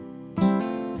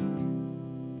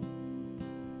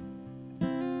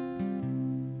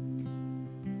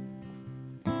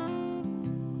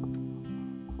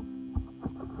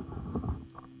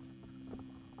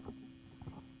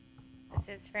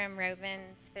is from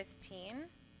Romans 15.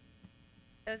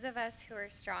 Those of us who are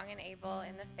strong and able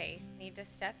in the faith need to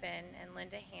step in and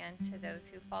lend a hand to those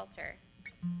who falter,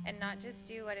 and not just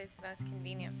do what is most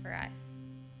convenient for us.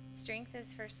 Strength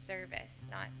is for service,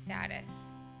 not status.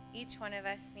 Each one of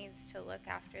us needs to look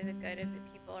after the good of the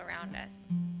people around us,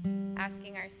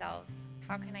 asking ourselves,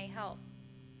 how can I help?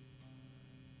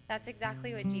 That's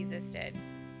exactly what Jesus did.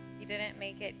 He didn't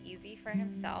make it easy for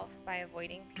himself by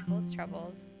avoiding people's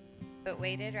troubles, but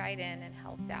waded right in and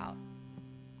helped out.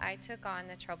 I took on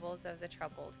the troubles of the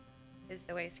troubled, is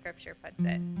the way Scripture puts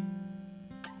it.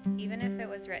 Even if it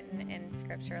was written in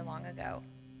Scripture long ago,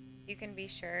 you can be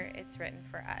sure it's written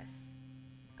for us.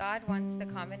 God wants the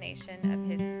combination of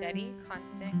his steady,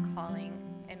 constant calling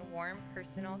and warm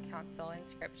personal counsel in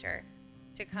Scripture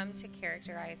to come to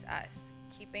characterize us,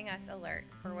 keeping us alert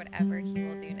for whatever he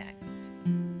will do next.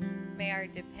 May our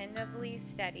dependably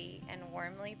steady and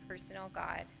warmly personal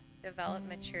God develop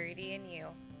maturity in you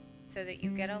so that you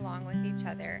get along with each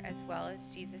other as well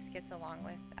as Jesus gets along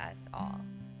with us all.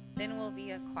 Then we'll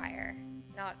be a choir,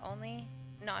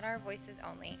 not our voices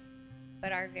only,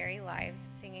 but our very lives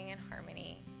singing in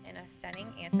harmony in a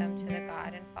stunning anthem to the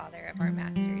God and Father of our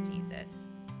Master Jesus.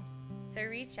 So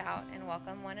reach out and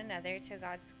welcome one another to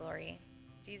God's glory.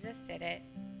 Jesus did it.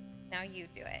 Now you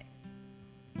do it.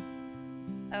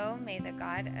 Oh, may the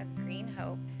God of green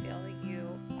hope fill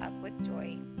you up with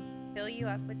joy, fill you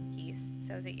up with peace,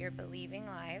 so that your believing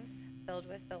lives, filled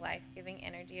with the life-giving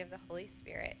energy of the Holy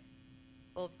Spirit,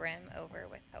 will brim over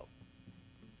with hope.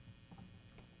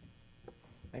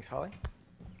 Thanks, Holly.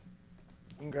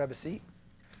 You can grab a seat.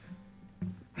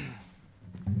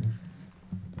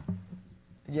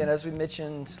 Again, as we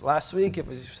mentioned last week, it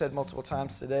was said multiple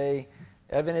times today,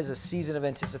 Advent is a season of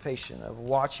anticipation, of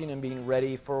watching and being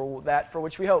ready for that for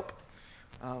which we hope.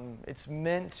 It's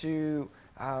meant to,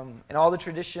 in all the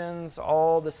traditions,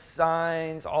 all the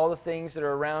signs, all the things that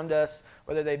are around us,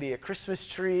 whether they be a Christmas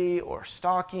tree or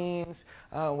stockings,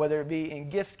 whether it be in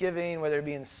gift giving, whether it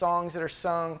be in songs that are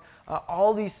sung,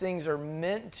 all these things are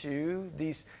meant to,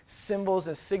 these symbols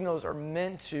and signals are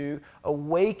meant to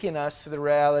awaken us to the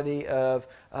reality of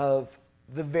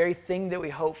the very thing that we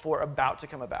hope for about to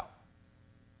come about.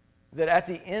 That at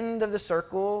the end of the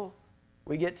circle,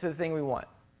 we get to the thing we want.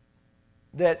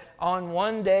 That on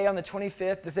one day, on the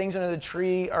 25th, the things under the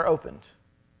tree are opened.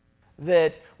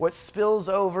 That what spills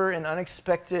over in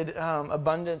unexpected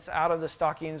abundance out of the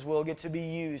stockings will get to be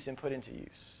used and put into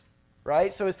use.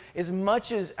 Right? So as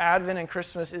much as Advent and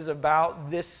Christmas is about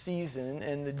this season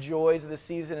and the joys of the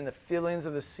season and the feelings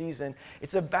of the season,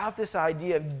 it's about this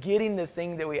idea of getting the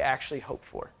thing that we actually hope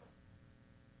for.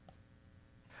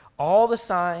 All the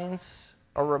signs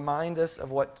remind us of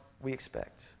what we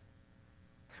expect.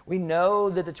 We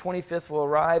know that the 25th will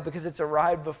arrive because it's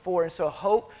arrived before, and so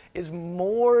hope is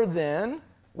more than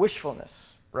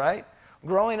wishfulness, right?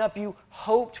 Growing up, you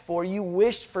hoped for, you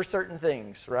wished for certain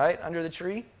things, right, under the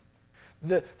tree.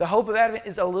 The hope of Advent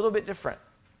is a little bit different.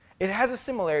 It has a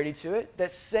similarity to it,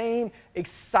 that same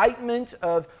excitement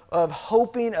of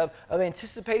hoping, of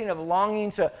anticipating, of longing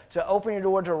to open your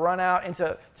door, to run out and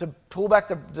to pull back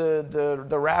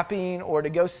the wrapping or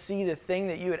to go see the thing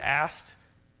that you had asked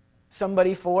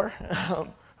somebody for,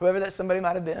 whoever that somebody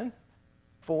might have been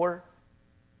for,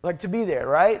 like to be there,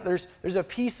 right? There's a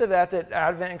piece of that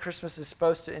Advent and Christmas is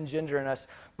supposed to engender in us.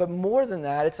 But more than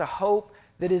that, it's a hope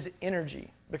that is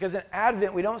energy. Because in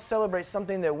Advent, we don't celebrate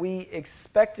something that we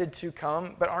expected to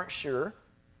come but aren't sure,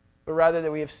 but rather that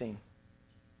we have seen.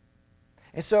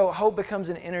 And so hope becomes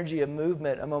an energy, a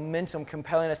movement, a momentum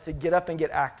compelling us to get up and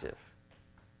get active,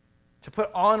 to put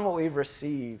on what we've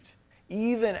received,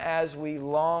 even as we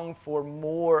long for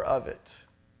more of it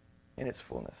in its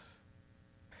fullness.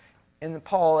 And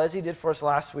Paul, as he did for us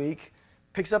last week,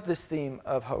 picks up this theme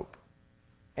of hope.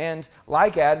 And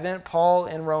like Advent, Paul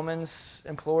in Romans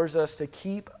implores us to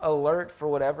keep alert for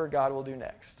whatever God will do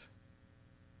next.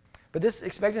 But this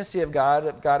expectancy of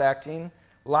God acting,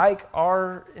 like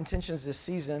our intentions this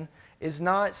season, is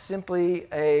not simply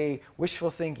a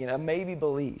wishful thinking, a maybe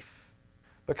belief,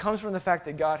 but comes from the fact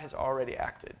that God has already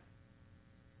acted.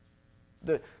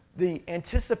 The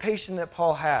anticipation that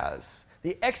Paul has,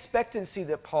 the expectancy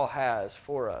that Paul has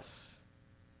for us,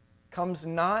 comes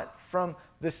not from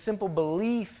the simple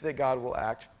belief that God will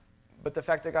act, but the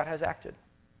fact that God has acted.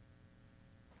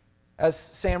 As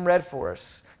Sam read for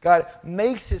us, God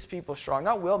makes his people strong.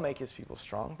 Not will make his people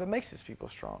strong, but makes his people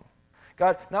strong.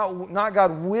 God, not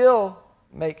God will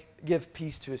give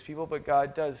peace to his people, but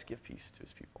God does give peace to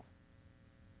his people.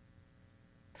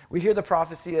 We hear the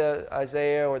prophecy of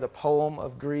Isaiah or the poem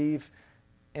of grief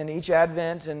in each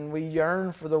Advent, and we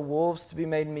yearn for the wolves to be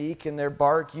made meek and their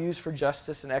bark used for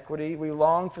justice and equity. We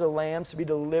long for the lambs to be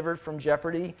delivered from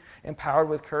jeopardy, empowered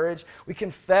with courage. We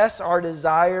confess our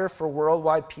desire for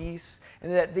worldwide peace,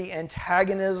 and that the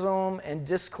antagonism and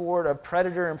discord of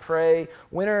predator and prey,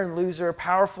 winner and loser,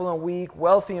 powerful and weak,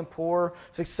 wealthy and poor,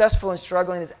 successful and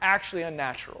struggling is actually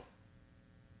unnatural.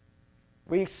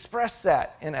 We express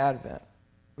that in Advent.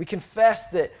 We confess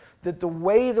that the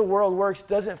way the world works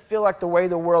doesn't feel like the way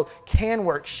the world can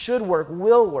work, should work,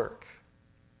 will work.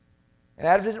 And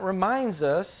Advent reminds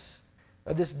us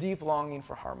of this deep longing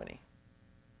for harmony,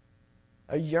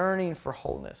 a yearning for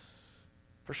wholeness,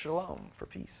 for shalom, for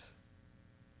peace.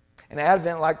 And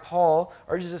Advent, like Paul,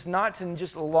 urges us not to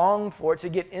just long for it, to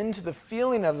get into the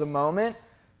feeling of the moment,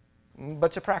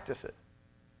 but to practice it,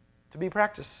 to be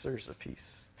practicers of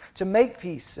peace, to make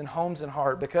peace in homes and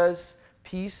heart, because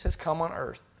peace has come on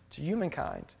earth to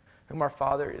humankind, whom our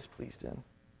Father is pleased in.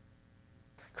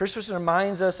 Christmas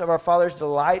reminds us of our Father's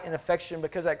delight and affection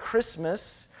because at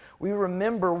Christmas, we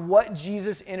remember what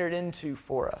Jesus entered into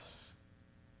for us.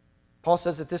 Paul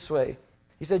says it this way.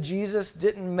 He said Jesus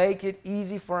didn't make it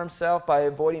easy for himself by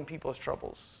avoiding people's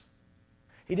troubles.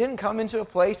 He didn't come into a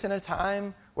place and a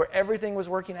time where everything was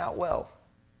working out well.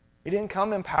 He didn't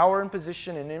come in power and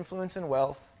position and influence and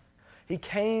wealth. He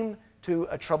came to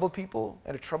a troubled people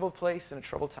at a troubled place and a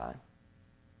troubled time.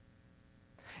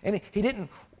 And he didn't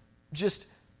just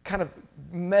kind of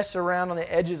mess around on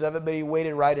the edges of it, but he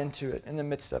waded right into it in the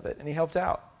midst of it, and he helped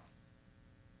out.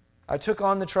 I took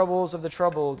on the troubles of the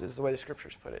troubled is the way the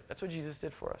scriptures put it. That's what Jesus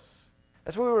did for us.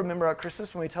 That's what we remember about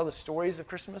Christmas when we tell the stories of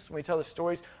Christmas, when we tell the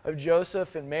stories of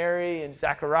Joseph and Mary and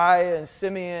Zechariah and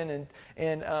Simeon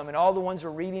and all the ones we're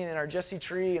reading in our Jesse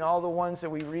tree and all the ones that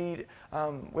we read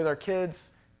with our kids.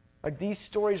 Like these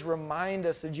stories remind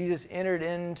us that Jesus entered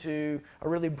into a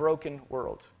really broken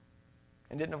world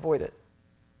and didn't avoid it.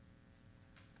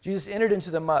 Jesus entered into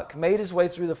the muck, made his way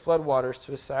through the floodwaters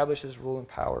to establish his rule and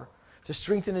power, to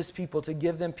strengthen his people, to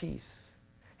give them peace.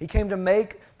 He came to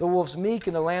make the wolves meek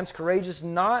and the lambs courageous,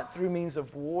 not through means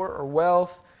of war or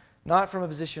wealth, not from a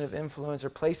position of influence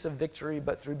or place of victory,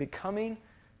 but through becoming,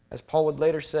 as Paul would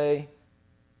later say,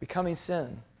 becoming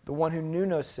sin, the one who knew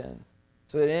no sin,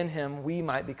 so that in him we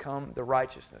might become the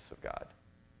righteousness of God.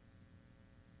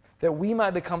 That we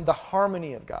might become the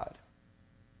harmony of God.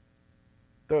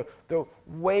 The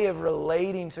way of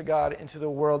relating to God into the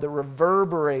world that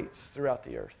reverberates throughout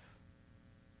the earth.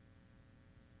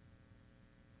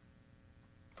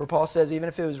 For Paul says, even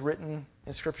if it was written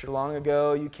in Scripture long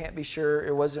ago, you can't be sure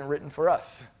it wasn't written for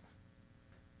us.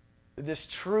 This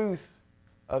truth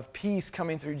of peace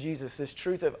coming through Jesus, this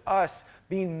truth of us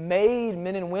being made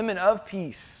men and women of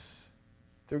peace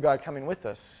through God coming with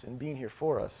us and being here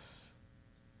for us.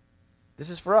 This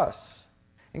is for us.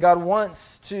 And God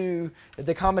wants to,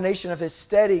 the combination of his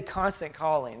steady, constant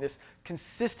calling, this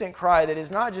consistent cry that is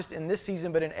not just in this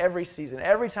season, but in every season.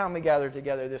 Every time we gather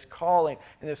together, this calling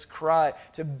and this cry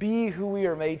to be who we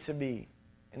are made to be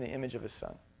in the image of his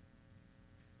Son.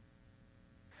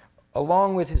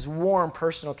 Along with his warm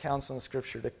personal counsel in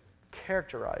Scripture to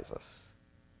characterize us,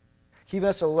 keeping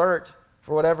us alert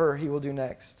for whatever he will do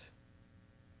next.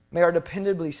 May our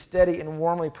dependably steady and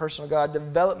warmly personal God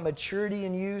develop maturity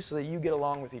in you so that you get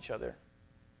along with each other.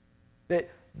 That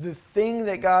the thing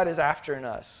that God is after in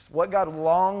us, what God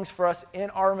longs for us in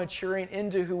our maturing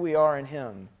into who we are in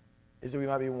him, is that we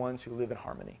might be ones who live in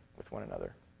harmony with one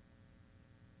another.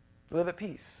 Live at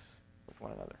peace with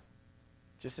one another.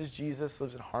 Just as Jesus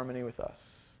lives in harmony with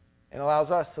us and allows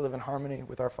us to live in harmony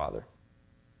with our Father.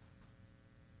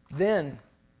 Then,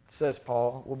 says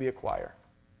Paul, we'll be a choir.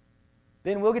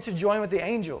 Then we'll get to join with the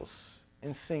angels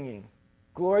in singing,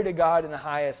 glory to God in the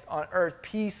highest, on earth,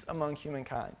 peace among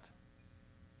humankind,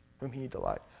 whom he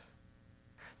delights.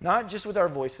 Not just with our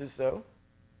voices, though.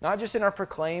 Not just in our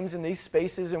proclaims in these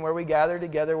spaces and where we gather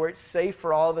together, where it's safe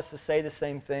for all of us to say the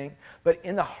same thing, but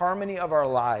in the harmony of our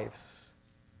lives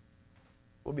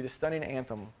will be the stunning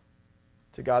anthem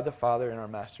to God the Father and our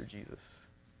Master Jesus.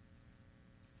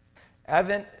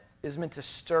 Advent is meant to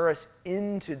stir us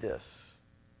into this,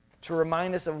 to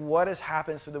remind us of what has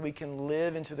happened so that we can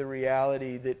live into the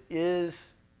reality that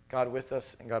is God with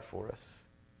us and God for us.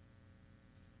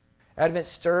 Advent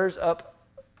stirs up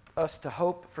us to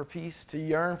hope for peace, to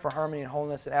yearn for harmony and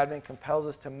wholeness, and Advent compels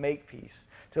us to make peace,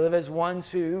 to live as ones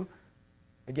who,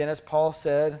 again, as Paul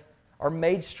said, are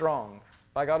made strong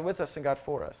by God with us and God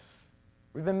for us.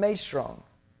 We've been made strong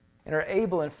and are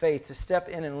able in faith to step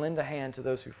in and lend a hand to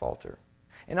those who falter.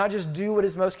 And not just do what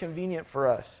is most convenient for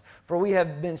us, for we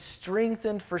have been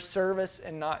strengthened for service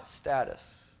and not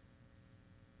status.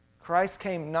 Christ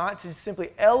came not to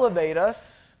simply elevate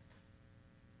us,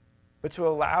 but to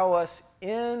allow us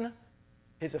in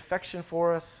his affection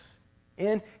for us,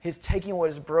 in his taking what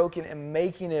is broken and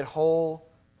making it whole,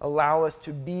 allow us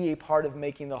to be a part of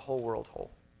making the whole world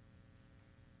whole.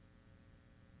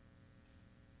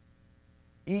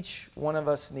 Each one of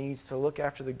us needs to look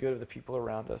after the good of the people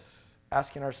around us,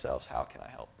 asking ourselves, how can I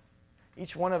help?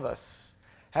 Each one of us,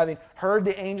 having heard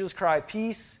the angels cry,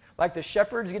 peace, like the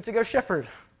shepherds, get to go shepherd.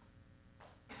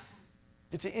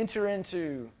 Get to enter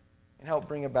into and help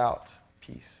bring about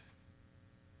peace.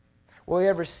 Well, we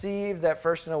have received that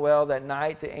first Noel, that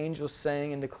night the angels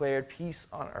sang and declared peace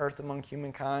on earth among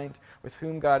humankind with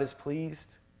whom God is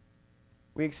pleased.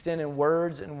 We extend in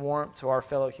words and warmth to our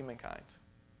fellow humankind.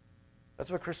 That's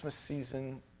what Christmas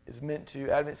season is meant to,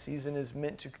 Advent season is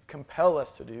meant to compel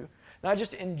us to do. Not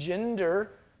just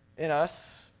engender in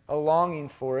us a longing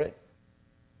for it,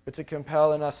 but to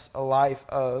compel in us a life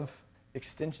of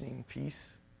extending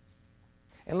peace.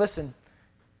 And listen,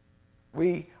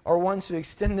 we are ones who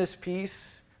extend this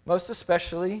peace, most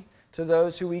especially to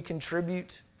those who we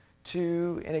contribute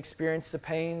to and experience the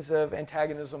pains of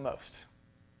antagonism most.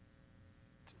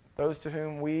 Those to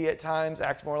whom we at times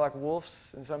act more like wolves,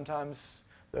 and sometimes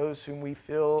those whom we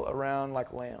feel around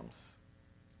like lambs.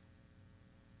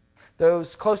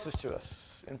 Those closest to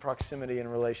us in proximity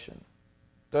and relation.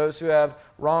 Those who have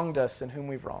wronged us and whom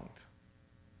we've wronged.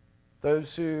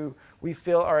 Those who we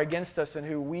feel are against us and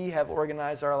who we have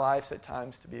organized our lives at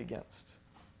times to be against.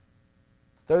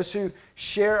 Those who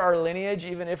share our lineage,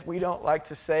 even if we don't like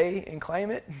to say and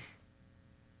claim it.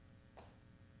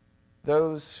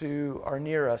 Those who are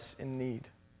near us in need.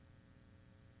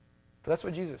 But that's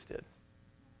what Jesus did.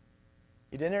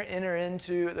 He didn't enter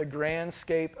into the grand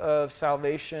scape of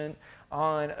salvation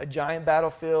on a giant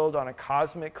battlefield, on a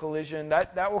cosmic collision.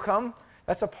 That will come.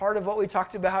 That's a part of what we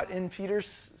talked about in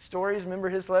Peter's stories. Remember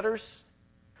his letters?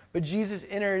 But Jesus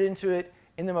entered into it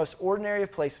in the most ordinary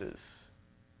of places,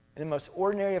 in the most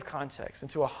ordinary of contexts,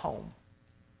 into a home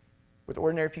with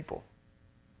ordinary people.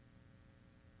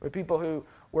 With people who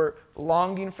were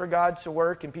longing for God to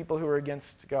work and people who were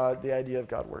against God, the idea of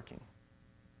God working.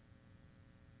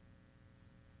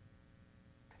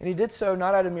 And he did so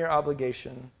not out of mere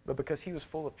obligation, but because he was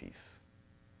full of peace.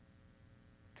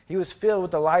 He was filled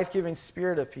with the life-giving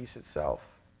spirit of peace itself.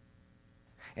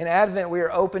 In Advent, we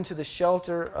are open to the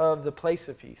shelter of the place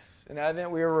of peace. In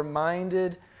Advent, we are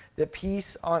reminded that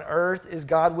peace on earth is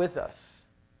God with us.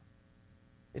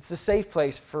 It's the safe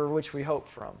place for which we hope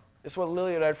from. It's what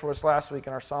Lily read for us last week,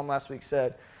 and our psalm last week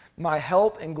said, "My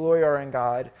help and glory are in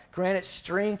God. Grant it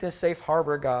strength and safe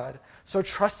harbor, God. So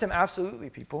trust him absolutely,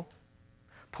 people.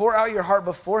 Pour out your heart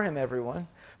before him, everyone.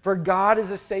 For God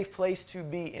is a safe place to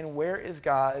be." And where is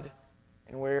God?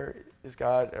 And where is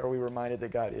God? Are we reminded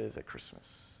that God is at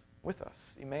Christmas with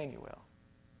us, Emmanuel?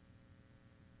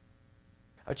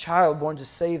 A child born to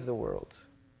save the world,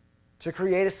 to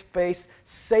create a space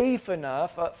safe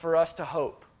enough for us to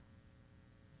hope,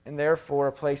 and therefore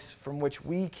a place from which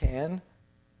we can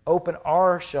open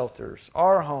our shelters,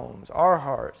 our homes, our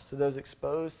hearts to those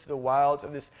exposed to the wilds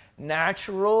of this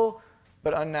natural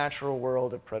but unnatural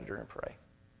world of predator and prey.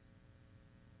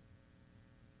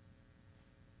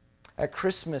 At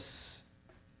Christmas,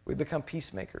 we become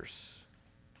peacemakers,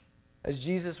 as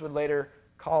Jesus would later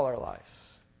call our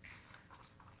lives.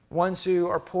 Ones who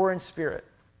are poor in spirit,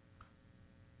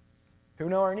 who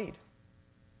know our need,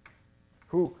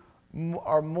 who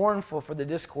are mournful for the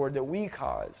discord that we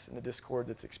cause and the discord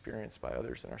that's experienced by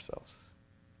others and ourselves,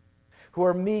 who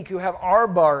are meek, who have our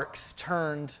barks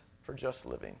turned for just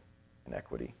living and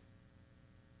equity,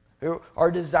 who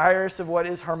are desirous of what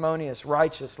is harmonious,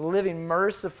 righteous, living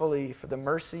mercifully for the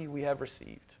mercy we have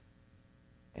received,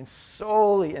 and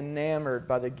solely enamored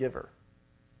by the giver,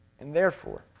 and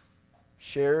therefore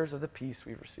sharers of the peace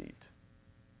we've received.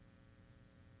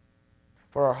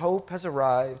 For our hope has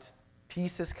arrived,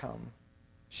 peace has come,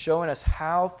 showing us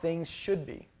how things should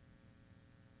be,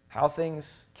 how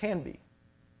things can be,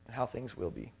 and how things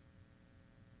will be,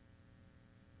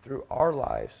 through our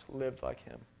lives lived like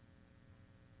him.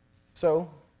 So,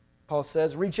 Paul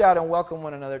says, reach out and welcome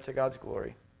one another to God's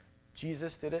glory.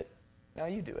 Jesus did it, now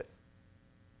you do it.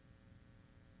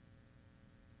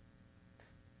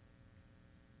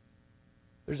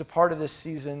 There's a part of this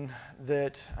season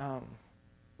that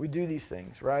we do these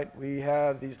things, right? We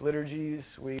have these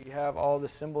liturgies, we have all the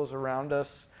symbols around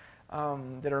us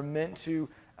that are meant to,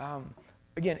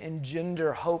 again,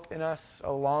 engender hope in us,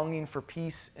 a longing for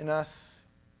peace in us,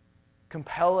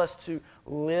 compel us to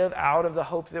live out of the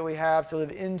hope that we have, to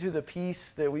live into the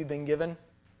peace that we've been given,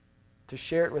 to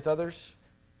share it with others.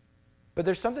 But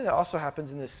there's something that also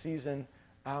happens in this season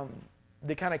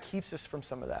that kind of keeps us from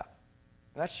some of that.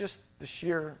 And that's just the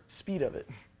sheer speed of it,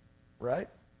 right?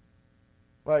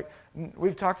 Like,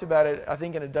 we've talked about it, I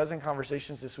think, in a dozen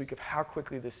conversations this week of how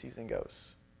quickly this season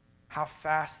goes, how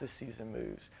fast this season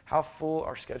moves, how full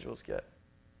our schedules get.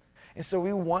 And so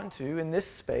we want to, in this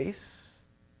space,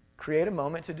 create a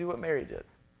moment to do what Mary did.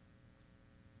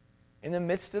 In the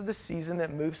midst of the season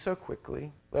that moves so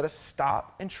quickly, let us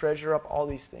stop and treasure up all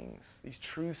these things, these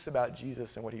truths about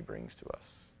Jesus and what he brings to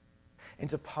us, and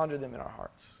to ponder them in our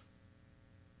hearts.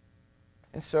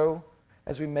 And so,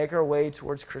 as we make our way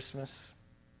towards Christmas,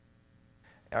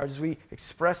 as we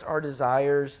express our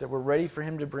desires that we're ready for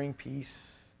him to bring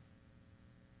peace,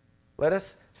 let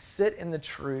us sit in the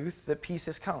truth that peace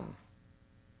has come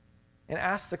and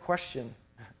ask the question,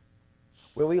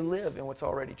 will we live in what's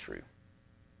already true?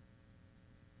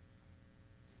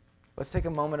 Let's take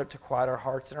a moment to quiet our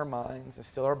hearts and our minds and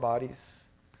still our bodies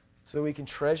so that we can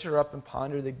treasure up and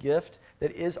ponder the gift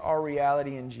that is our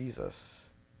reality in Jesus,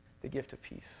 the gift of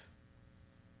peace.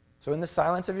 So in the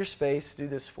silence of your space, do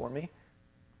this for me.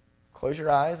 Close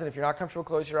your eyes, and if you're not comfortable,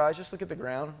 close your eyes. Just look at the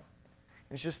ground.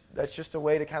 And that's just a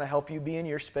way to kind of help you be in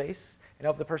your space and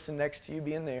help the person next to you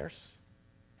be in theirs.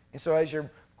 And so as you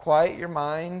quiet your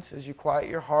mind, as you quiet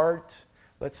your heart,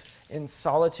 let's, in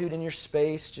solitude in your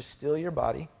space, just still your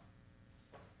body.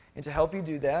 And to help you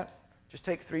do that, just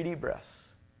take 3 deep breaths.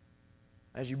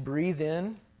 As you breathe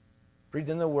in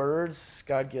the words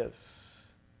God gives.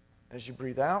 As you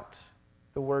breathe out,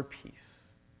 the word peace.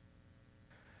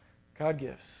 God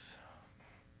gives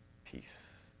peace.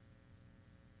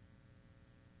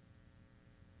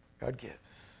 God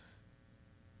gives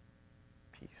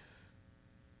peace.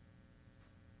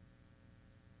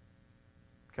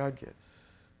 God gives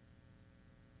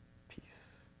peace.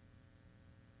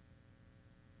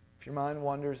 If your mind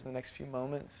wanders in the next few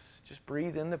moments, just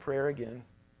breathe in the prayer again.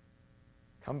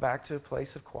 Come back to a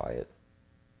place of quiet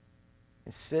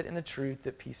and sit in the truth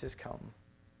that peace has come.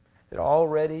 That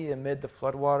already amid the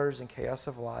floodwaters and chaos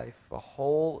of life, a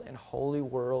whole and holy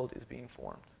world is being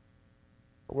formed.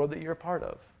 A world that you're a part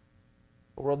of.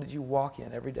 A world that you walk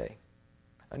in every day.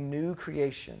 A new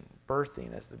creation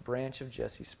birthing as the branch of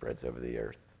Jesse spreads over the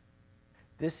earth.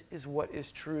 This is what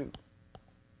is true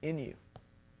in you,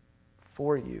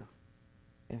 for you,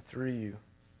 and through you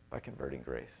by converting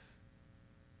grace.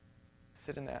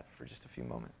 Sit in that for just a few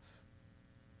moments.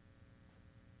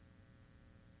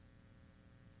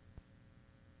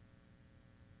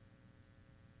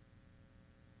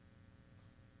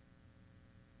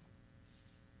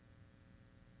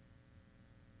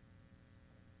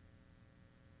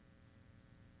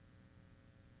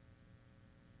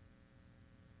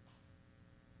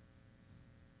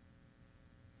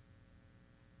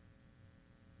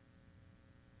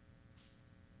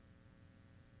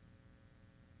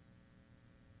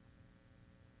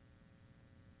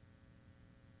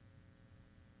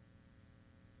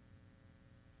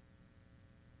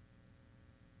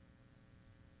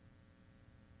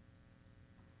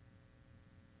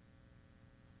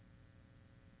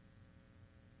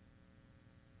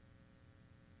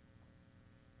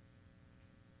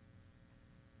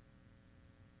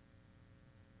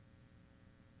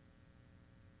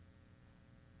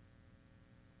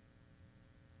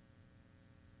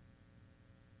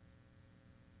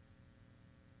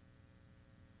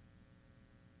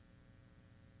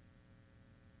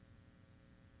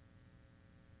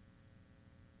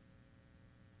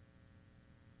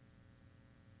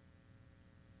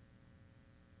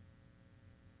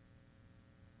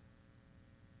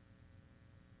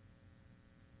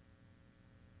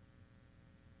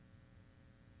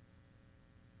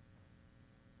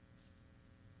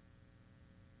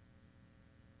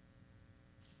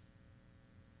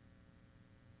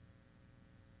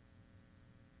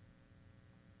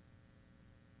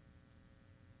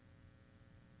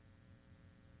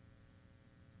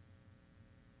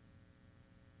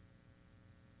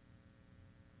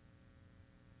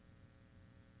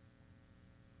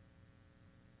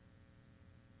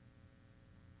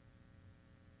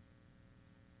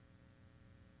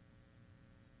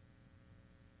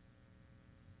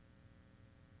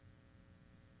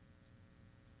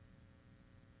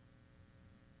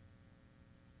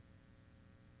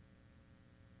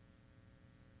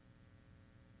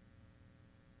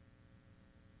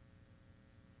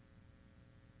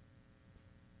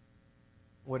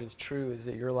 What is true is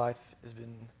that your life has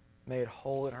been made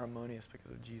whole and harmonious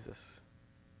because of Jesus.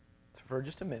 So for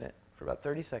just a minute, for about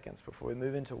 30 seconds, before we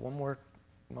move into one more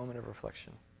moment of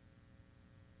reflection,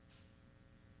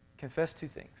 confess 2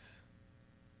 things: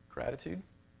 gratitude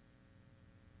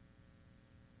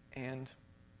and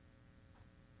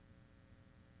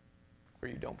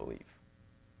where you don't believe.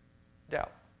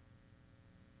 Doubt.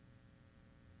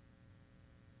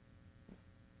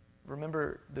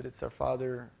 Remember that it's our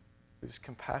Father whose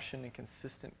compassion and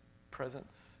consistent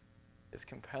presence is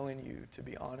compelling you to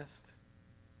be honest.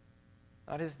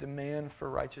 Not his demand for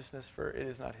righteousness, for it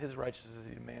is not his righteousness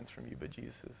he demands from you, but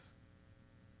Jesus'.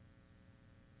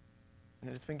 And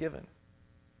that it's been given.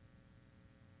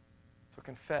 So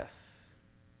confess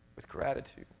with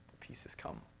gratitude that peace has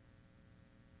come.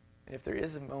 And if there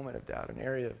is a moment of doubt, an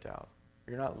area of doubt,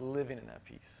 you're not living in that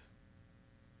peace,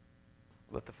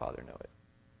 let the Father know it.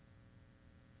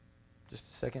 Just a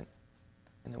second,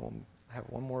 and then we'll have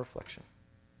one more reflection.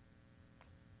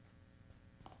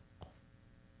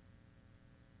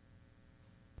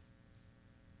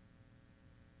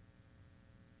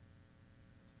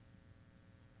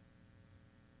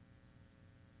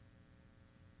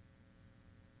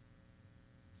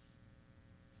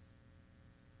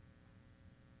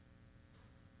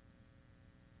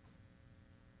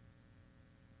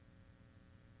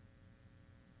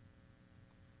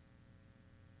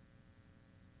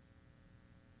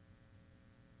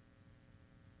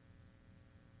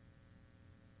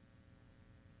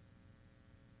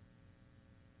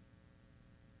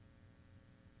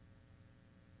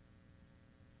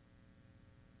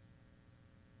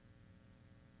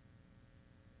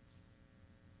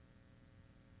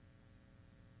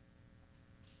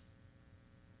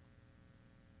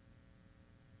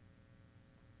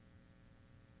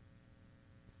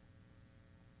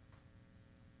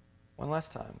 One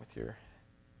last time with your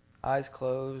eyes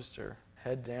closed or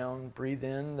head down, breathe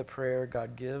in the prayer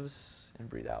God gives and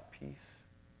breathe out peace.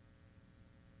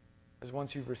 As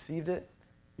once you've received it,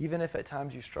 even if at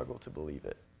times you struggle to believe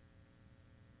it.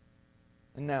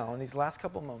 And now, in these last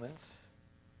couple moments,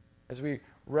 as we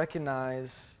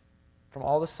recognize from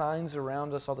all the signs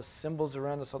around us, all the symbols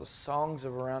around us, all the songs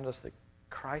around us that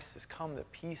Christ has come,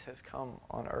 that peace has come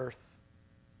on earth,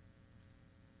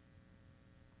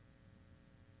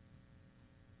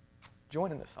 join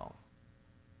in the song.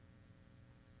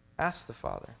 Ask the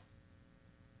Father,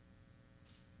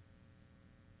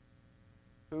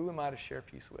 who am I to share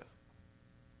peace with?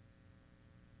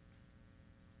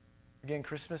 Again,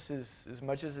 Christmas is, as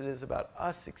much as it is about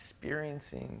us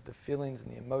experiencing the feelings and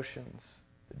the emotions,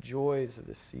 the joys of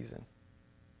this season,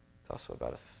 it's also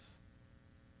about us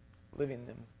living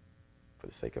them for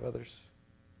the sake of others.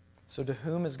 So to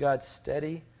whom is God's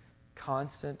steady,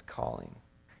 constant calling,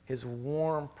 his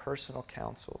warm personal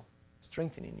counsel,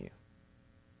 strengthening you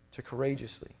to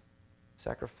courageously,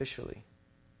 sacrificially, and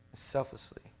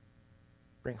selflessly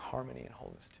bring harmony and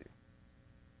wholeness to?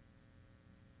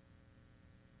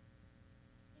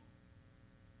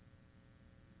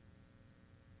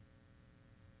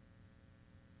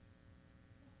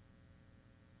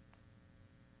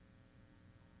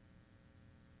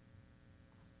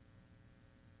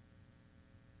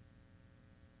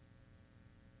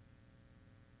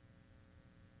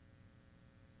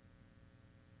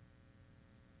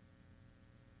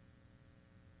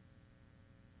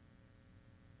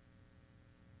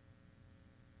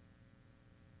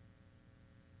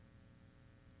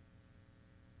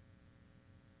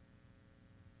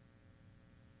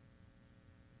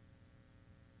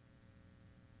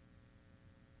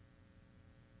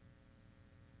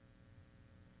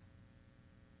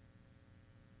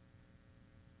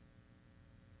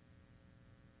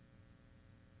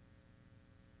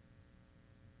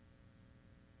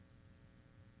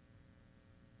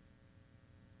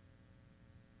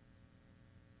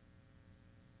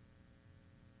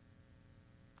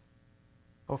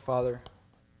 Oh, Father,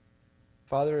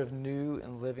 Father of new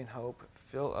and living hope,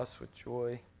 fill us with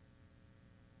joy.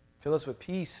 Fill us with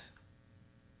peace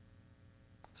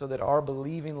so that our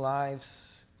believing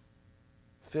lives,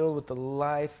 filled with the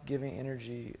life-giving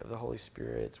energy of the Holy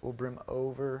Spirit, will brim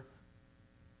over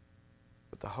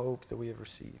with the hope that we have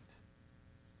received.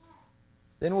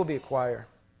 Then we'll be a choir,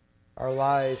 our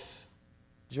lives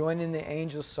joining the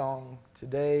angel's song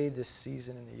today, this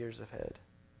season, and the years ahead.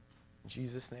 In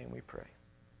Jesus' name we pray.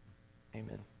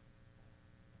 Amen.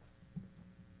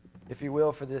 If you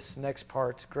will, for this next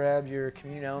part, grab your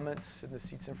communion elements in the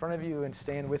seats in front of you and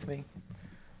stand with me.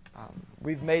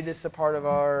 We've made this a part of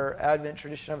our Advent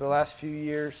tradition over the last few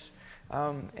years,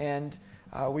 and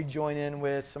we join in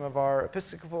with some of our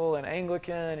Episcopal and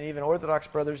Anglican and even Orthodox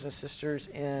brothers and sisters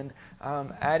in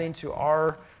adding to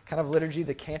our kind of liturgy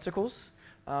the canticles.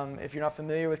 If you're not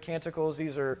familiar with canticles,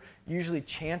 these are usually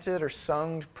chanted or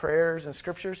sung prayers and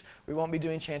scriptures. We won't be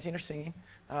doing chanting or singing.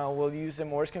 We'll use them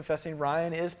more as confessing.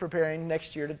 Ryan is preparing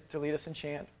next year to lead us in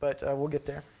chant, but we'll get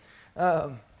there.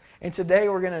 And today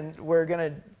we're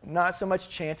gonna not so much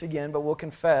chant again, but we'll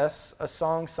confess a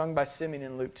song sung by Simeon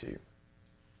in Luke 2.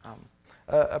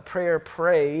 A prayer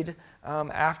prayed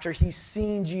after he's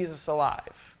seen Jesus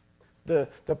alive.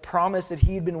 The promise that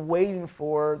he'd been waiting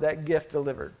for, that gift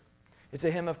delivered. It's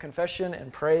a hymn of confession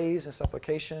and praise and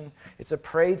supplication. It's a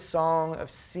prayed song of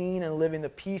seeing and living the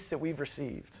peace that we've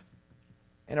received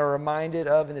and are reminded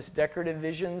of in this decorative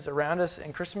visions around us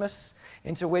in Christmas,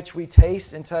 into which we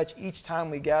taste and touch each time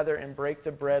we gather and break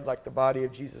the bread like the body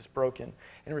of Jesus broken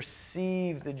and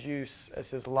receive the juice as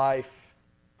his life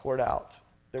poured out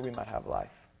that we might have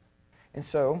life. And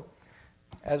so,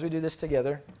 as we do this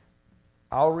together,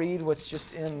 I'll read what's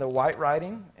just in the white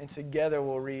writing, and together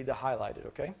we'll read the highlighted,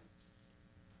 okay?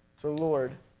 So,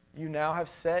 Lord, you now have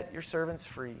set your servants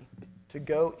free to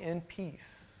go in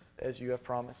peace as you have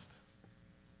promised.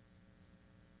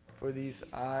 For these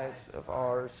eyes of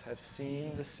ours have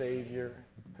seen the Savior,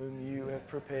 whom you have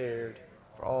prepared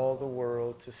for all the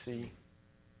world to see.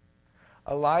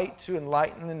 A light to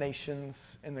enlighten the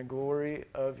nations and the glory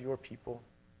of your people.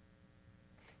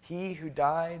 He who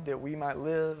died that we might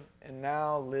live and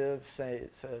now live,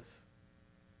 it says,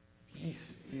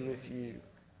 peace be with you.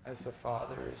 As the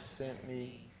Father has sent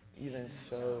me, even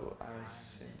so I'm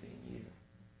sending you.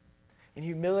 In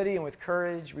humility and with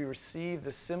courage, we receive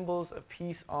the symbols of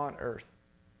peace on earth,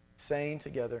 saying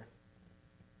together,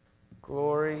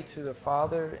 glory to the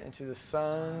Father, and to the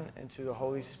Son, and to the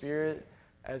Holy Spirit,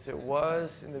 as it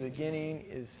was in the beginning,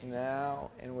 is now,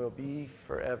 and will be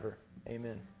forever.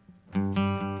 Amen.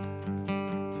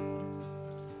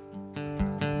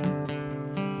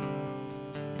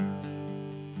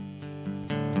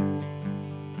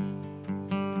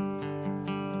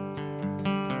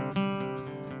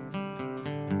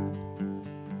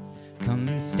 Come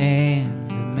and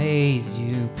stand, amaze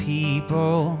you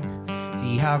people.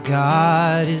 See how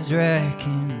God is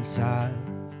reconciled.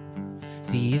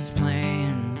 See his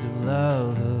plans of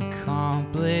love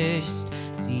accomplished.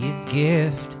 See his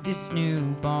gift, this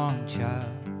newborn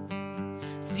child.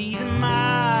 See the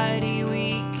mighty,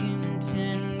 weak, and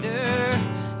tender.